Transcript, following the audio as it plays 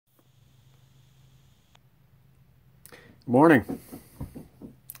Morning.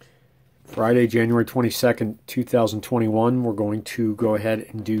 Friday, January 22nd, 2021. We're going to go ahead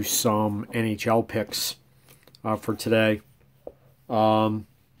and do some NHL picks for today.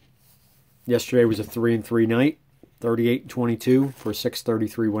 Yesterday was a 3-3 night, 38-22 for a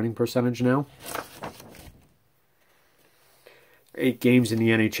 633 winning percentage now. 8 games in the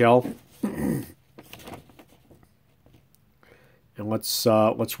NHL. And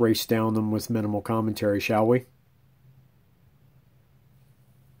let's race down them with minimal commentary, shall we?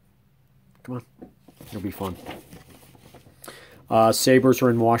 Come on. It'll be fun. Sabres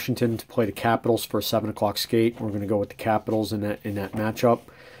are in Washington to play the Capitals for a 7 o'clock skate. We're going to go with the Capitals in that matchup.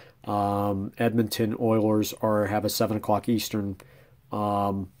 Edmonton Oilers have a 7 o'clock Eastern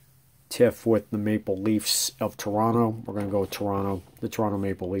tiff with the Maple Leafs of Toronto. We're going to go with Toronto, the Toronto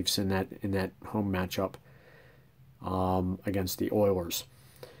Maple Leafs in that home matchup against the Oilers.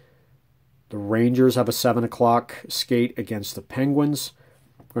 The Rangers have a 7 o'clock skate against the Penguins.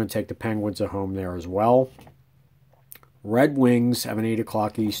 We're going to take the Penguins at home there as well. Red Wings have an 8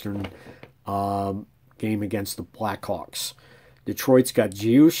 o'clock Eastern game against the Blackhawks. Detroit's got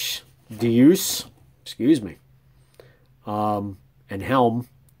Deus, and Helm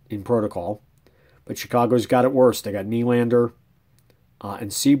in protocol. But Chicago's got it worse. They got Nylander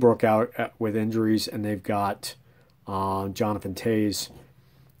and Seabrook out with injuries, and they've got Jonathan Toews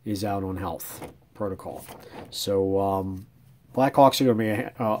is out on health protocol. So Blackhawks are going to be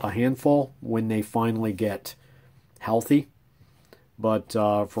a handful when they finally get healthy. But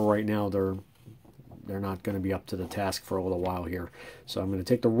for right now, they're not going to be up to the task for a little while here. So I'm going to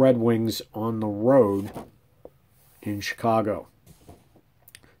take the Red Wings on the road in Chicago.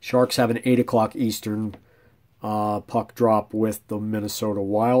 Sharks have an 8 o'clock Eastern puck drop with the Minnesota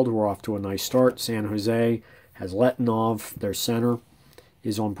Wild, who are off to a nice start. San Jose has Letinov, their center,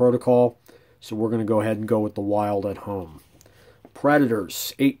 is on protocol. So we're going to go ahead and go with the Wild at home.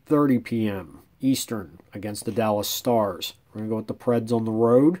 Predators, 8:30 p.m. Eastern against the Dallas Stars. We're going to go with the Preds on the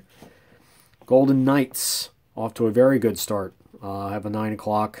road. Golden Knights, off to a very good start. Have a 9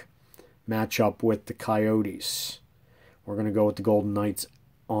 o'clock matchup with the Coyotes. We're going to go with the Golden Knights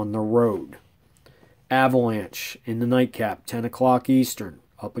on the road. Avalanche in the nightcap, 10 o'clock Eastern,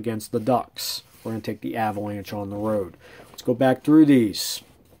 up against the Ducks. We're going to take the Avalanche on the road. Let's go back through these.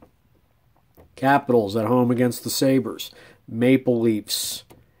 Capitals at home against the Sabres. Maple Leafs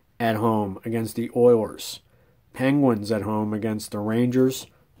at home against the Oilers. Penguins at home against the Rangers.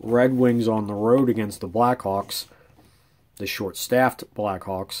 Red Wings on the road against the Blackhawks, the short-staffed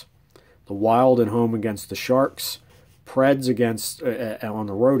Blackhawks. The Wild at home against the Sharks. Preds on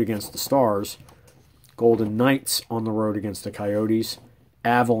the road against the Stars. Golden Knights on the road against the Coyotes.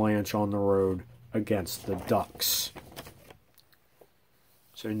 Avalanche on the road against the Ducks.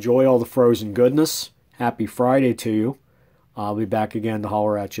 So enjoy all the frozen goodness. Happy Friday to you. I'll be back again to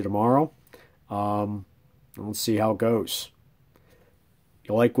holler at you tomorrow. Let's see how it goes. If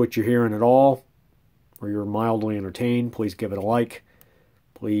you like what you're hearing at all, or you're mildly entertained, please give it a like.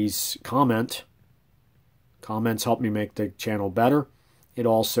 Please comment. Comments help me make the channel better. It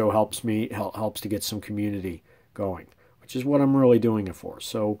also helps to get some community going, which is what I'm really doing it for.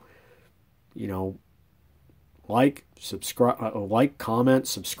 So, like, comment,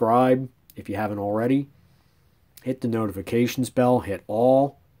 subscribe if you haven't already. Hit the notifications bell, hit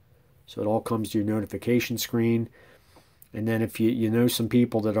all, so it all comes to your notification screen. And then if you know some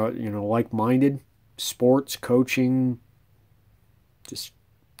people that are, like-minded, sports, coaching, just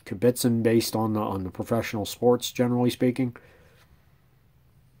kibitzing based on the professional sports, generally speaking,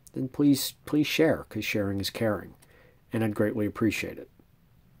 then please share, because sharing is caring. And I'd greatly appreciate it.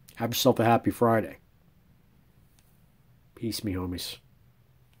 Have yourself a happy Friday. Peace, me homies.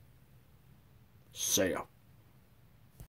 See ya.